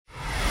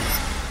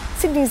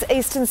Sydney's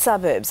eastern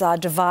suburbs are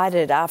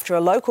divided after a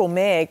local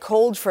mayor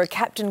called for a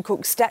Captain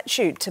Cook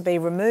statue to be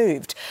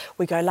removed.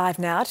 We go live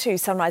now to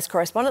Sunrise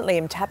correspondent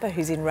Liam Tapper,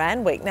 who's in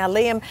Randwick. Now,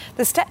 Liam,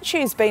 the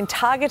statue's been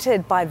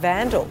targeted by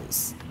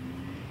vandals.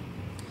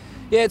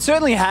 Yeah, it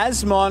certainly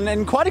has, Mon,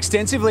 and quite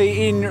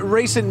extensively in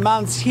recent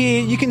months.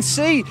 Here you can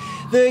see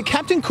the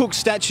Captain Cook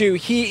statue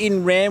here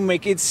in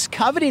Randwick. It's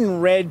covered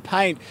in red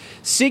paint,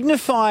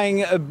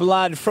 signifying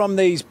blood from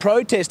these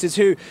protesters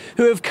who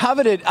have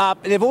covered it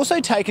up. They've also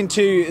taken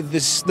to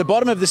the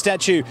bottom of the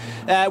statue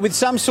with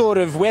some sort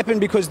of weapon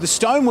because the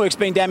stonework's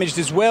been damaged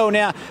as well.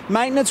 Now,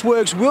 maintenance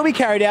works will be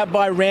carried out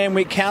by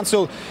Randwick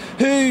Council,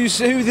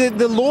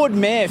 the Lord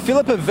Mayor,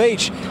 Philippa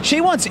Veitch, she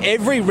wants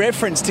every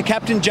reference to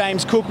Captain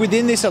James Cook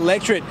within this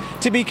electorate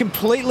to be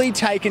completely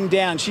taken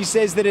down. She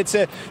says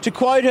that to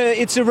quote her,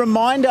 it's a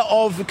reminder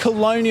of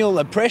colonial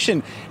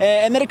oppression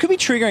and that it could be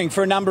triggering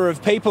for a number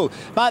of people.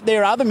 But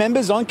there are other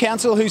members on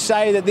council who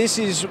say that this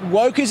is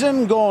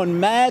wokeism gone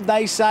mad.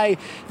 They say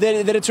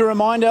that it's a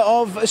reminder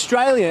of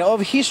Australia, of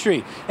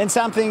history, and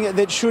something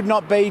that should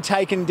not be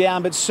taken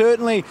down. But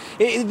certainly,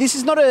 this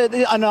is not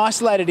an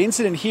isolated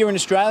incident here in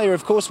Australia.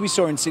 Of course, we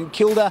saw in St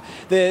Kilda,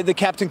 the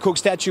Captain Cook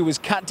statue was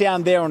cut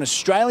down there on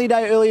Australia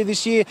Day earlier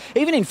this year.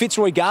 Even in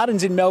Fitzroy Gardens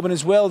in Melbourne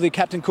as well, the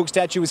Captain Cook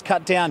statue was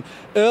cut down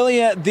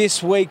earlier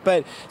this week,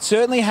 but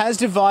certainly has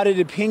divided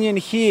opinion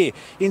here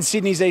in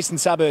Sydney's eastern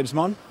suburbs,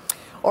 Mon.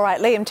 All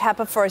right, Liam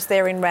Tapper for us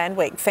there in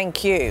Randwick.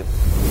 Thank you.